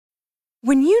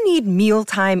When you need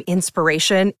mealtime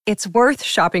inspiration, it's worth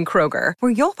shopping Kroger,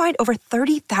 where you'll find over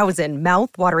 30,000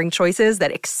 mouth-watering choices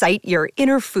that excite your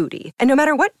inner foodie. And no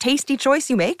matter what tasty choice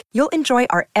you make, you'll enjoy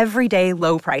our everyday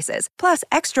low prices, plus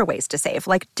extra ways to save,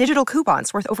 like digital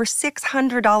coupons worth over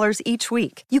 $600 each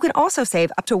week. You can also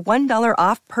save up to $1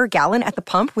 off per gallon at the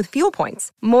pump with fuel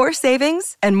points. More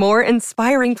savings and more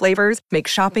inspiring flavors make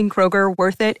shopping Kroger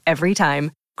worth it every time.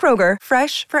 Kroger,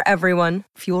 fresh for everyone.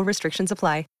 Fuel restrictions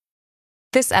apply.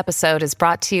 This episode is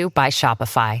brought to you by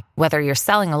Shopify. Whether you're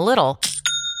selling a little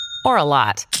or a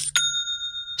lot,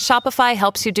 Shopify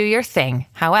helps you do your thing,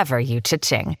 however you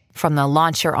cha-ching. From the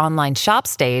launch your online shop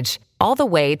stage, all the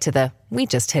way to the we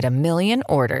just hit 1 million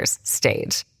orders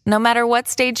stage. No matter what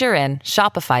stage you're in,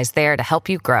 Shopify's there to help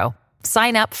you grow.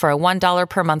 Sign up for a $1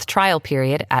 per month trial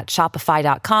period at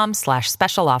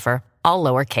shopify.com/special offer, all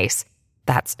lowercase.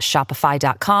 That's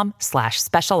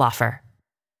shopify.com/special offer.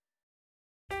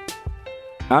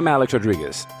 I'm Alex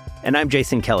Rodriguez. And I'm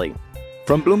Jason Kelly.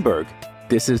 From Bloomberg,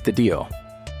 this is The Deal.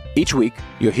 Each week,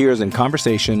 you'll hear us in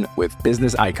conversation with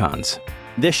business icons.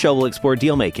 This show will explore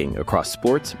deal-making across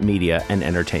sports, media, and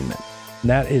entertainment.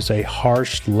 That is a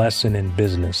harsh lesson in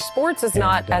business. Sports is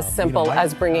not as simple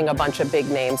as bringing a bunch of big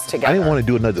names together. I didn't want to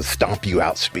do another stomp you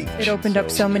out speech. It opened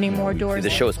up so many more doors. The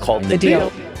show is called The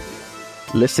Deal.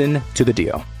 Listen to The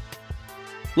Deal.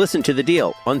 Listen to The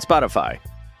Deal on Spotify.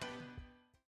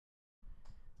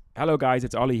 Hello guys,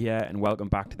 it's Ollie here and welcome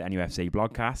back to the NUFC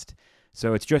blogcast.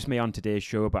 So it's just me on today's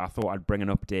show, but I thought I'd bring an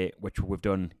update which we've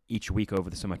done each week over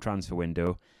the summer transfer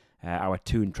window, our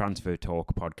Toon Transfer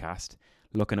Talk podcast,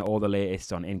 looking at all the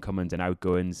latest on incomings and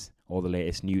outgoings, all the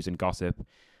latest news and gossip.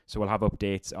 So we'll have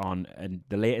updates on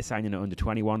the latest signing at under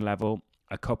 21 level,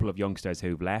 a couple of youngsters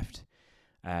who've left,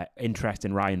 interest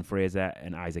in Ryan Fraser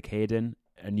and Isaac Hayden,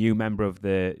 a new member of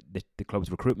the club's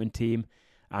recruitment team,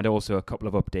 and also a couple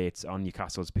of updates on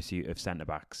Newcastle's pursuit of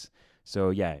centre-backs.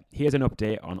 So yeah, here's an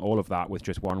update on all of that with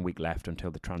just 1 week left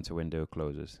until the transfer window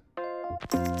closes.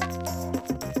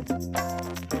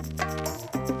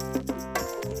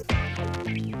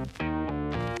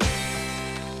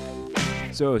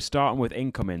 So starting with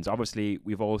incomings, obviously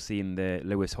we've all seen the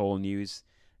Lewis Hall news.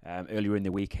 Earlier in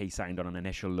the week, he signed on an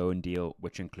initial loan deal,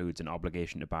 which includes an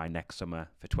obligation to buy next summer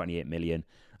for 28 million.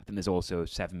 I think there's also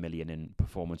 7 million in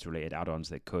performance-related add-ons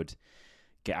that could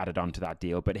get added onto that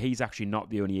deal. But he's actually not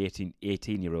the only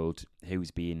 18-year-old who's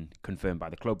been confirmed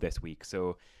by the club this week.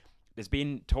 So there's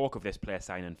been talk of this player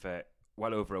signing for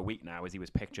well over a week now, as he was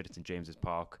pictured at St James's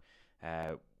Park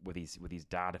with his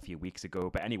dad a few weeks ago.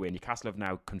 But anyway, Newcastle have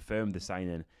now confirmed the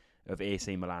signing of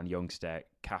AC Milan youngster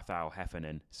Cathal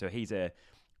Heffernan. So he's a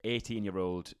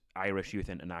 18-year-old Irish youth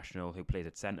international who plays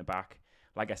at centre-back.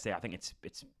 Like I say, I think it's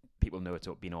people know it's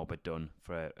been all but done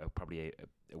for probably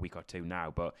a week or two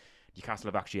now, but Newcastle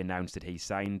have actually announced that he's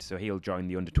signed, so he'll join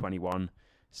the under-21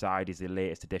 side. He's the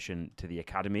latest addition to the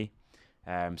academy.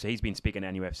 So he's been speaking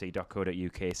at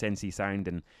nufc.co.uk since he signed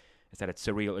and said it's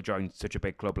surreal to join such a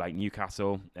big club like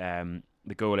Newcastle. The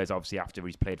goal is obviously after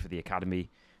he's played for the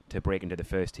academy to break into the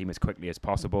first team as quickly as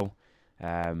possible.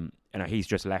 And he's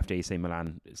just left AC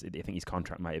Milan. I think his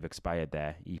contract might have expired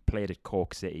there. He played at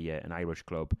Cork City, an Irish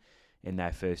club, in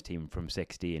their first team from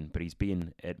 16, but he's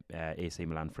been at AC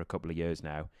Milan for a couple of years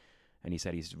now, and he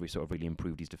said he's sort of really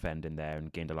improved his defending there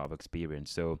and gained a lot of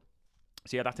experience. So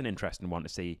yeah, that's an interesting one to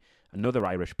see another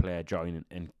Irish player join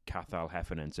in Cathal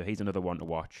Heffernan. So he's another one to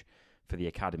watch for the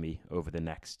academy over the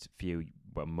next few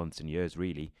months and years,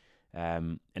 really.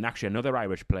 And actually, another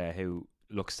Irish player who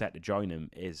looks set to join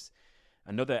him is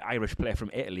another Irish player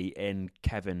from Italy in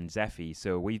Kevin Zeffi.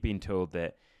 So we've been told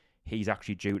that he's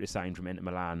actually due to sign from Inter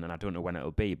Milan, and I don't know when it'll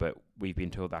be, but we've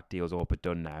been told that deal's all but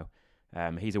done now.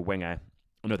 He's a winger,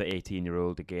 another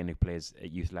 18-year-old, again, who plays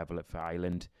at youth level for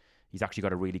Ireland. He's actually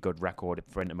got a really good record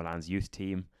for Inter Milan's youth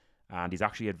team, and he's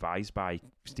actually advised by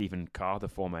Stephen Carr, the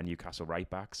former Newcastle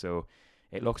right-back, so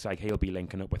it looks like he'll be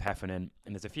linking up with Heffernan,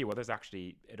 and there's a few others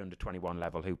actually at under-21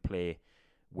 level who play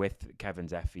with Kevin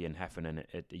Zeffi and Heffernan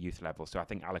at the youth level. So I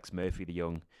think Alex Murphy, the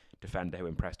young defender who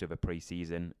impressed over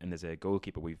pre-season, and there's a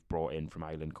goalkeeper we've brought in from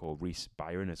Ireland called Rhys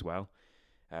Byron as well.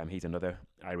 He's another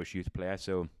Irish youth player.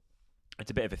 So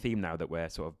it's a bit of a theme now that we're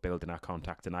sort of building our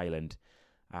contacts in Ireland.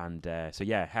 And so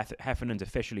yeah, Heffernan's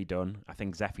officially done. I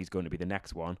think Zeffi's going to be the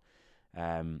next one.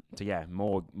 So yeah,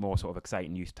 more sort of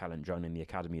exciting youth talent joining the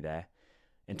academy there.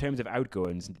 In terms of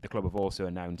outgoings, the club have also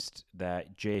announced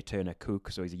that Jay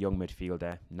Turner-Cook, so he's a young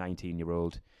midfielder,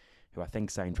 19-year-old, who I think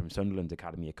signed from Sunderland's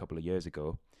academy a couple of years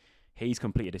ago. He's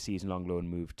completed a season-long loan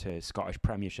move to Scottish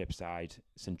Premiership side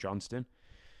St Johnstone.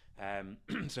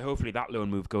 So hopefully that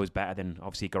loan move goes better than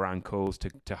obviously Garang Coles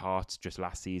to Hearts just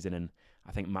last season, and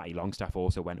I think Matty Longstaff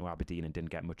also went to Aberdeen and didn't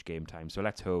get much game time. So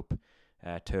let's hope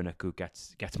Turner Cook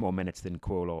gets more minutes than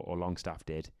Cole or Longstaff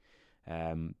did.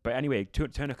 But anyway,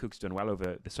 Turner Cook's done well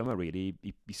over the summer, really.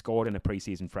 He scored in a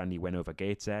pre-season friendly win over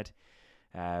Gateshead.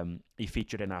 He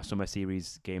featured in our summer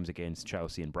series games against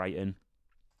Chelsea and Brighton.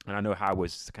 And I know Howe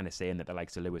was kind of saying that the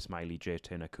likes of Lewis Miley, Jay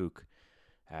Turner Cook,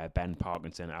 Ben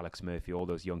Parkinson, Alex Murphy, all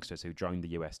those youngsters who joined the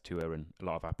US tour and a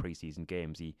lot of our pre-season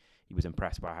games, he was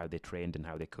impressed by how they trained and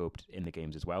how they coped in the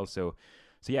games as well. So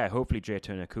yeah, hopefully Jay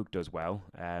Turner Cook does well.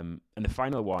 And the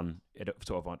final one, at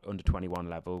sort of on under 21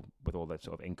 level, with all the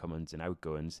sort of incomings and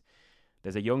outgoings,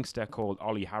 there's a youngster called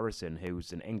Ollie Harrison,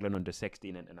 who's an England under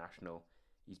 16 international.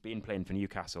 He's been playing for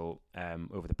Newcastle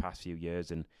over the past few years,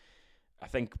 and I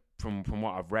think from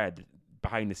what I've read,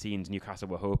 behind the scenes, Newcastle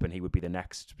were hoping he would be the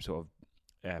next sort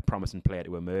of promising player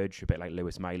to emerge, a bit like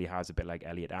Lewis Miley has, a bit like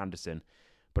Elliot Anderson.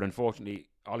 But unfortunately,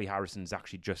 Ollie Harrison's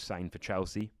actually just signed for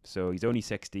Chelsea, so he's only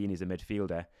 16, he's a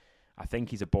midfielder. I think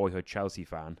he's a boyhood Chelsea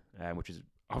fan, which is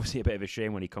obviously a bit of a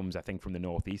shame when he comes, I think, from the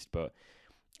northeast, but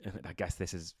I guess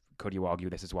could you argue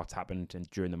this is what's happened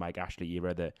during the Mike Ashley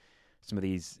era, that some of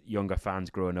these younger fans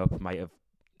growing up might have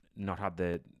not had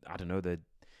the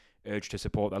urge to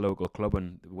support their local club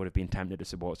and would have been tempted to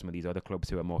support some of these other clubs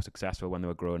who are more successful when they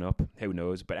were growing up. Who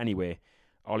knows? But anyway,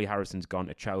 Ollie Harrison's gone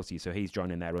to Chelsea, so he's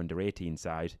joining their under-18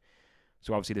 side.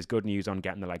 So obviously there's good news on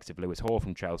getting the likes of Lewis Hall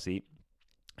from Chelsea.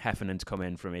 Heffernan's come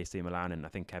in from AC Milan, and I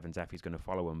think Kevin Zeffy's going to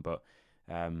follow him. But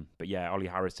yeah, Ollie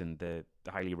Harrison, the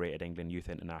highly rated England youth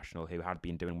international who had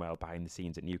been doing well behind the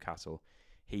scenes at Newcastle,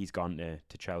 he's gone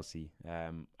to Chelsea.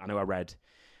 I know I read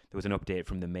there was an update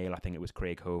from the Mail. I think it was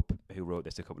Craig Hope who wrote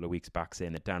this a couple of weeks back,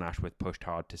 saying that Dan Ashworth pushed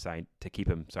hard to keep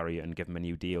him, and give him a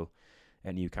new deal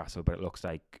at Newcastle. But it looks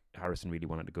like Harrison really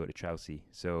wanted to go to Chelsea.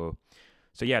 So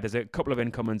yeah, there's a couple of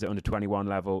incomings at under 21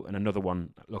 level, and another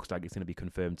one looks like it's going to be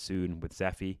confirmed soon with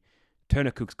Zeffy.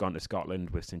 Turner Cook's gone to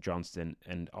Scotland with St Johnstone,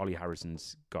 and Ollie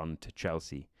Harrison's gone to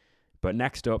Chelsea. But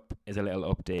next up is a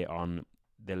little update on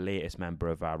the latest member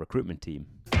of our recruitment team.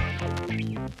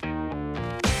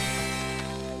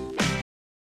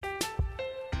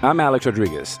 I'm Alex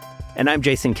Rodriguez. And I'm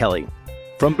Jason Kelly.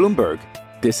 From Bloomberg,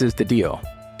 this is The Deal.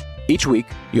 Each week,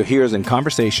 you'll hear us in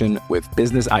conversation with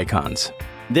business icons.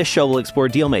 This show will explore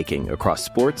deal-making across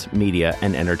sports, media,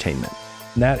 and entertainment.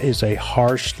 That is a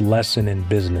harsh lesson in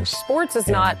business. Sports is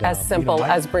not as simple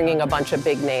as bringing a bunch of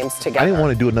big names together. I didn't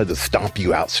want to do another stomp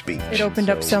you out speech. It opened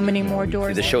up so many more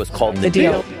doors. The show is called The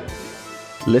Deal.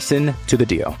 Listen to The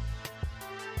Deal.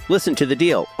 Listen to The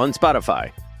Deal on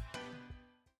Spotify.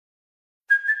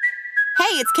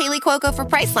 Hey, it's Kaylee Cuoco for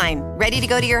Priceline. Ready to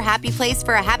go to your happy place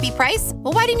for a happy price?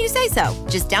 Well, why didn't you say so?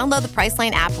 Just download the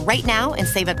Priceline app right now and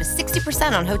save up to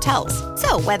 60% on hotels.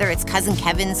 So whether it's Cousin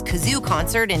Kevin's Kazoo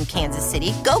Concert in Kansas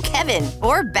City, go Kevin,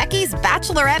 or Becky's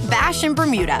Bachelorette Bash in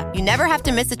Bermuda, you never have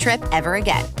to miss a trip ever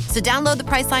again. So download the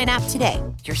Priceline app today.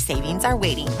 Your savings are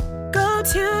waiting. Go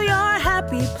to your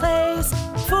happy place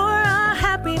for a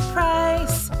happy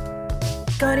price.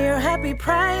 Go to your happy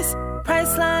price,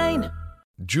 Priceline.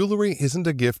 Jewelry isn't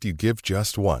a gift you give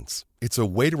just once. It's a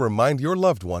way to remind your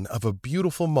loved one of a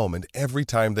beautiful moment every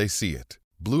time they see it.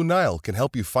 Blue Nile can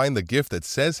help you find the gift that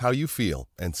says how you feel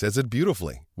and says it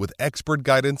beautifully, with expert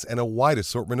guidance and a wide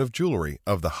assortment of jewelry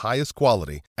of the highest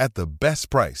quality at the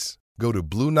best price. Go to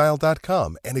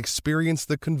BlueNile.com and experience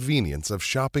the convenience of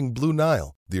shopping Blue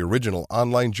Nile, the original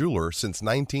online jeweler since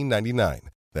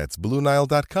 1999. That's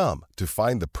BlueNile.com to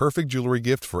find the perfect jewelry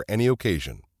gift for any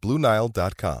occasion.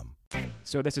 BlueNile.com.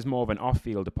 So this is more of an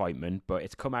off-field appointment, but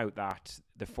it's come out that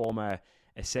the former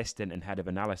assistant and head of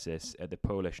analysis at the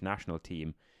Polish national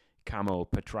team, Kamil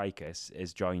Petrikis,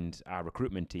 has joined our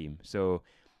recruitment team. So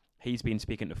he's been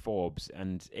speaking to Forbes,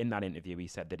 and in that interview he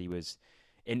said that he was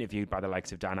interviewed by the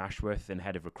likes of Dan Ashworth and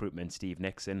head of recruitment Steve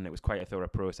Nixon. It was quite a thorough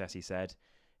process, he said,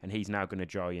 and he's now going to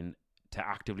join to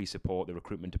actively support the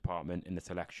recruitment department in the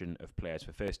selection of players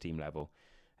for first team level.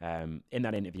 In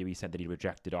that interview, he said that he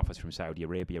rejected offers from Saudi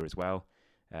Arabia as well.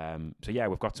 So yeah,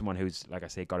 we've got someone who's, like I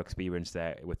say, got experience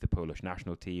there with the Polish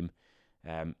national team,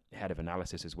 head of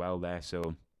analysis as well there.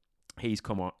 So he's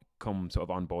come sort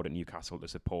of on board at Newcastle to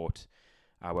support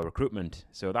our recruitment.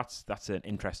 So that's an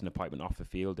interesting appointment off the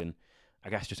field, and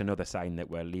I guess just another sign that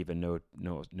we're leaving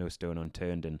no stone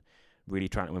unturned and really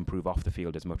trying to improve off the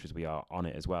field as much as we are on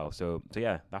it as well. So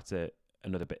yeah, that's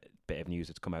another bit of news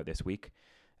that's come out this week.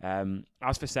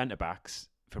 As for centre-backs,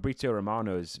 Fabrizio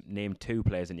Romano's named two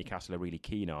players that Newcastle are really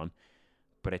keen on,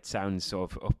 but it sounds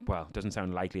doesn't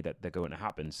sound likely that they're going to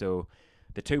happen. So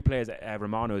the two players that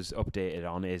Romano's updated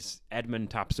on is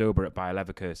Edmund Tapsoba at Bayer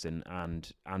Leverkusen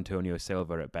and Antonio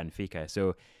Silva at Benfica.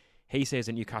 So he says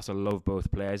that Newcastle love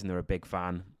both players and they're a big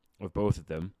fan of both of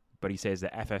them. But he says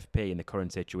that FFP in the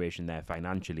current situation there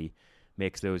financially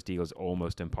makes those deals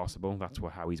almost impossible. That's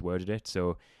how he's worded it.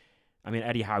 So, I mean,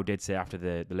 Eddie Howe did say after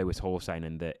the Lewis Hall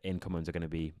signing that incomings are going to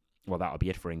be, well, that'll be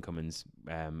it for incomings,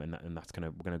 and that's we're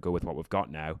going to go with what we've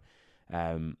got now.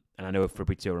 And I know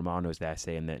Fabrizio Romano's there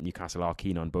saying that Newcastle are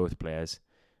keen on both players,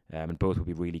 and both will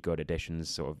be really good additions,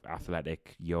 sort of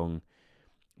athletic, young,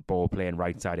 ball-playing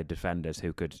right-sided defenders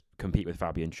who could compete with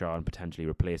Fabian Schär and potentially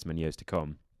replace him in years to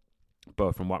come.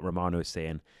 But from what Romano is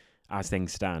saying, as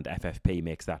things stand, FFP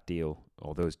makes that deal,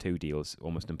 or those two deals,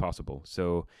 almost impossible.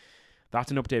 So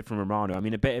that's an update from Romano. I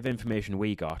mean, a bit of information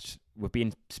we got. We've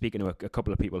been speaking to a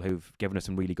couple of people who've given us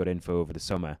some really good info over the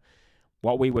summer.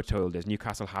 What we were told is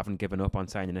Newcastle haven't given up on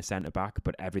signing a centre-back,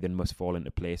 but everything must fall into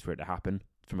place for it to happen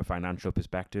from a financial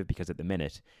perspective, because at the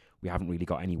minute, we haven't really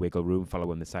got any wiggle room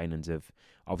following the signings of,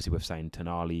 obviously we've signed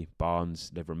Tonali,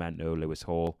 Barnes, Livramento, Lewis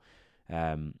Hall,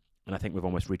 and I think we've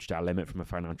almost reached our limit from a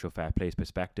financial fair play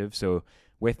perspective. So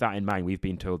with that in mind, we've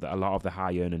been told that a lot of the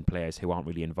high-earning players who aren't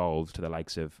really involved, to the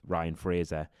likes of Ryan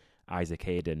Fraser, Isaac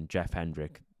Hayden, Jeff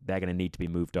Hendrick, they're going to need to be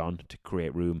moved on to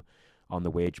create room on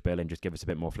the wage bill and just give us a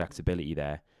bit more flexibility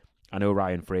there. I know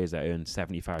Ryan Fraser earns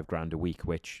 75 grand a week,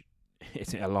 which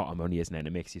is a lot of money, isn't it? And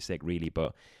it makes you sick, really.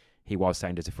 But he was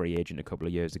signed as a free agent a couple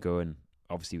of years ago, and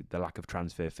obviously the lack of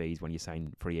transfer fees when you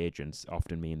sign free agents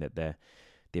often mean that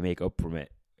they make up for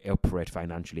it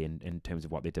financially in terms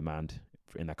of what they demand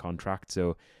in their contract.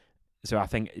 So I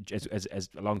think as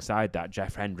alongside that,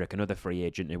 Jeff Hendrick, another free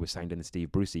agent who was signed in the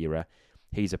Steve Bruce era,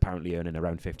 he's apparently earning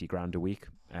around 50 grand a week.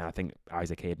 And I think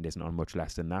Isaac Hayden isn't on much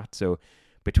less than that. So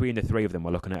between the three of them,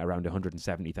 we're looking at around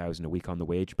 170,000 a week on the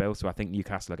wage bill. So I think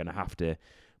Newcastle are going to have to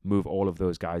move all of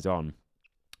those guys on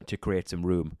to create some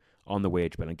room on the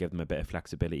wage bill and give them a bit of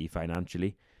flexibility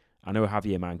financially. I know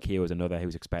Javier Manquillo is another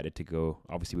who's expected to go.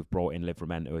 Obviously, we've brought in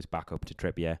Livramento as backup to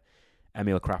Trippier.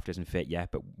 Emil Kraft isn't fit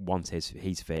yet, but once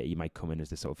he's fit, he might come in as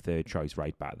the sort of third choice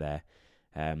right back there.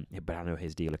 But I know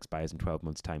his deal expires in 12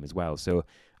 months' time as well. So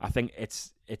I think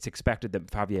it's expected that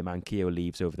Javier Manquillo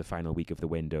leaves over the final week of the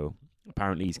window.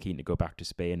 Apparently, he's keen to go back to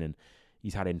Spain, and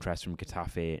he's had interest from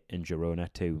Getafe and Girona,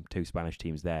 two Spanish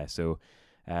teams there. So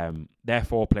they're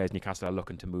four players Newcastle are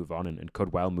looking to move on and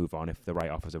could well move on if the right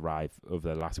offers arrive over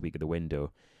the last week of the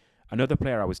window. Another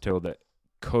player I was told that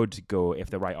could go if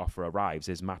the right offer arrives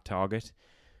is Matt Targett.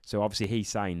 So obviously he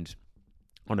signed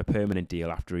on a permanent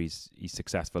deal after his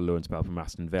successful loan spell from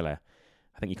Aston Villa.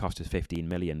 I think he cost us 15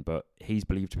 million, but he's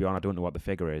believed to be on, I don't know what the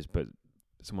figure is, but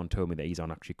someone told me that he's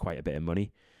on actually quite a bit of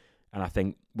money. And I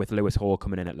think with Lewis Hall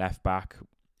coming in at left back,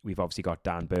 we've obviously got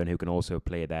Dan Burn who can also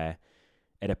play there.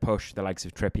 At a push, the likes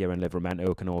of Trippier and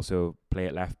Livramento can also play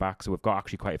at left back. So we've got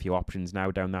actually quite a few options now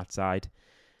down that side.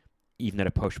 Even at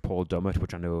a push, Paul Dummett,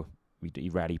 which I know he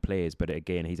rarely plays, but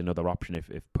again, he's another option if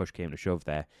push came to shove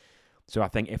there. So I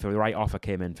think if the right offer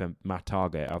came in for Matt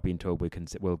Targett, I've been told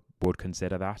would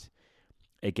consider that.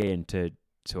 Again, to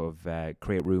sort of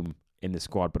create room in the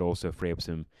squad, but also free up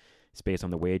some space on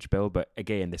the wage bill. But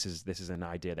again, this is an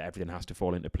idea that everything has to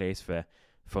fall into place for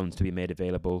funds to be made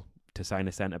available to sign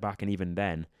a centre-back. And even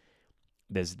then,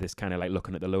 there's this kind of like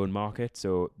looking at the loan market.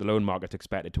 So the loan market's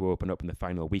expected to open up in the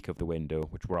final week of the window,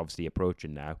 which we're obviously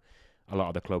approaching now. A lot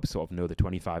of the clubs sort of know the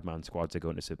 25-man squads are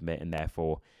going to submit and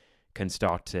therefore can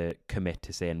start to commit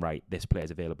to saying, right, this player's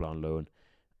available on loan,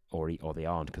 or they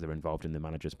aren't because they're involved in the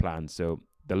manager's plans. So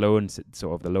the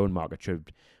loan market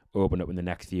should open up in the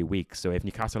next few weeks. So if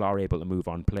Newcastle are able to move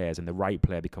on players and the right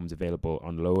player becomes available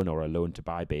on loan or a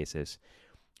loan-to-buy basis,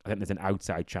 I think there's an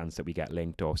outside chance that we get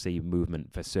linked or see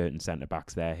movement for certain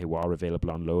centre-backs there who are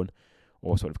available on loan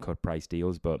or sort of cut-price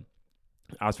deals. But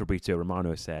as Fabrizio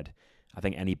Romano said, I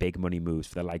think any big money moves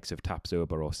for the likes of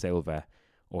Tapsoba or Silva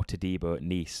or Todibo at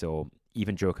Nice or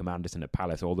even Joachim Anderson at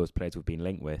Palace, all those players we've been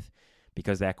linked with,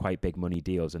 because they're quite big money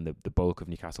deals and the bulk of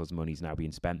Newcastle's money is now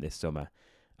being spent this summer,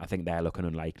 I think they're looking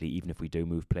unlikely even if we do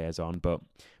move players on. But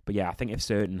yeah, I think if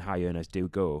certain high earners do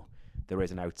go, there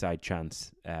is an outside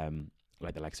chance,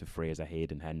 like the likes of Fraser,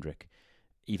 Hayden, Hendrick,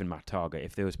 even Matt Targett,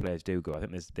 if those players do go, I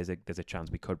think there's a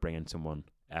chance we could bring in someone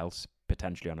else,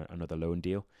 potentially on another loan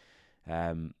deal.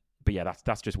 But yeah,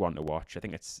 that's just one to watch. I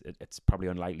think it's probably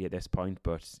unlikely at this point,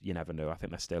 but you never know. I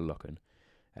think they're still looking.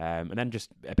 And then just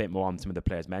a bit more on some of the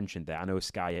players mentioned there. I know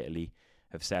Sky Italy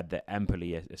have said that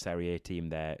Empoli, a Serie A team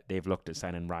there, they've looked at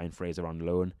signing Ryan Fraser on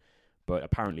loan, but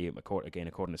apparently,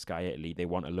 according to Sky Italy, they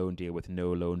want a loan deal with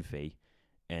no loan fee.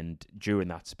 And during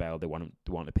that spell, they want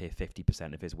to pay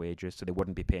 50% of his wages, so they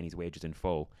wouldn't be paying his wages in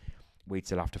full. We'd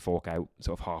still have to fork out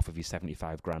sort of half of his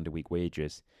 75 grand a week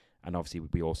wages, and obviously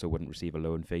we also wouldn't receive a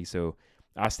loan fee. So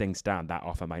as things stand, that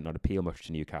offer might not appeal much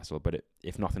to Newcastle, but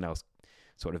if nothing else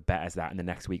sort of betters that in the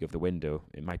next week of the window,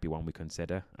 it might be one we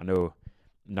consider. I know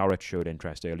Norwich showed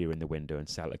interest earlier in the window and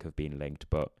Celtic have been linked,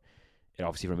 but it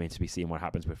obviously remains to be seen what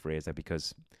happens with Fraser,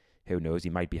 because who knows, he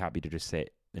might be happy to just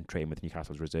sit and train with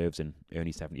Newcastle's reserves and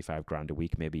earn 75 grand a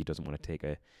week. Maybe he doesn't want to take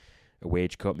a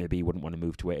wage cut. Maybe he wouldn't want to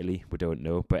move to Italy. We don't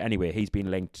know. But anyway, he's been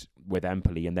linked with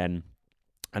Empoli. And then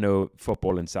I know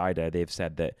Football Insider, they've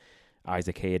said that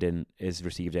Isaac Hayden has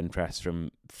received interest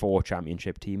from 4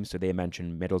 championship teams. So they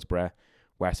mentioned Middlesbrough,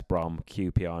 West Brom,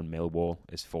 QPR and Millwall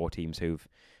as 4 teams who've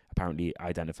apparently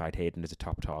identified Hayden as a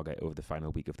top target over the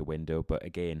final week of the window. But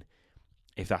again,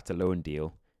 if that's a loan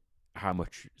deal, how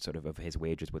much sort of his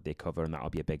wages would they cover? And that'll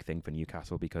be a big thing for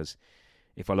Newcastle, because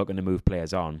if we're looking to move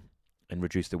players on and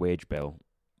reduce the wage bill,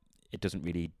 it doesn't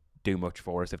really do much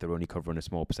for us if they're only covering a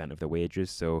small % of the wages.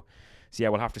 So yeah,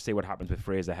 we'll have to see what happens with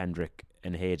Fraser, Hendrick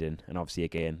and Hayden. And obviously,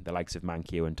 again, the likes of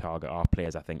Mankiw and Target are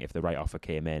players, I think, if the right offer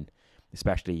came in,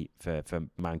 especially for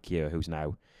Mankiw, who's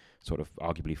now sort of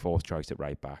arguably 4th choice at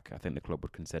right back, I think the club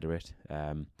would consider it.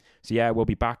 So yeah, we'll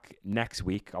be back next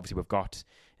week. Obviously, we've got,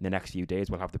 in the next few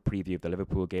days, we'll have the preview of the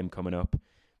Liverpool game coming up.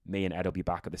 Me and Ed will be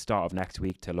back at the start of next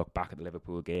week to look back at the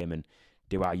Liverpool game and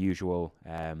do our usual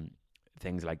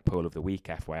things like poll of the week,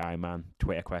 FYI man,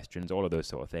 Twitter questions, all of those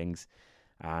sort of things.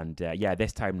 And yeah,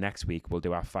 this time next week, we'll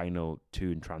do our final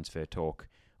Toon Transfer Talk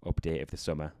update of the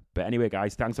summer. But anyway,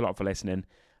 guys, thanks a lot for listening.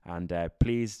 And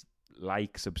please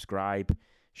like, subscribe,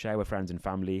 share with friends and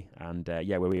family. And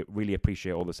yeah, we really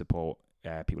appreciate all the support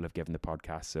people have given the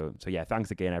podcast. So yeah,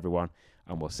 thanks again, everyone.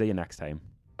 And we'll see you next time.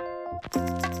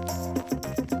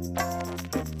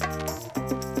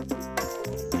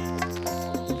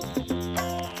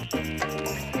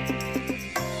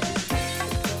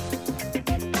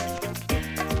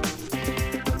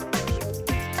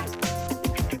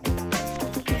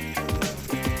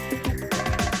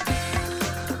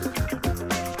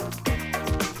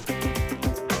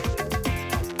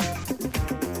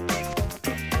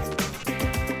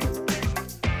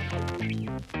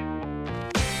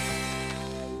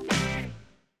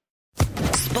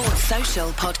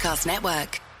 Social Podcast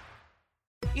Network.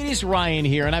 It is Ryan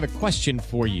here, and I have a question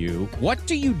for you. What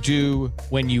do you do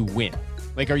when you win?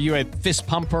 Like, are you a fist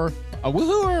pumper, a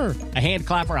woohooer, a hand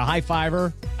clapper, a high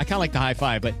fiver? I kind of like the high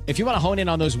five, but if you want to hone in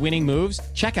on those winning moves,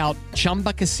 check out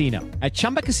Chumba Casino. At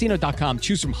ChumbaCasino.com,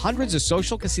 choose from hundreds of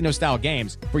social casino-style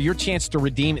games for your chance to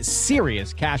redeem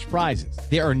serious cash prizes.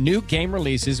 There are new game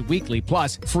releases weekly,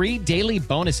 plus free daily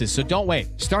bonuses. So don't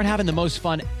wait. Start having the most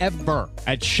fun ever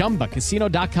at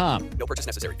ChumbaCasino.com. No purchase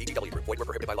necessary. VGW Group. Void where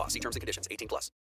prohibited by law. See terms and conditions. 18+.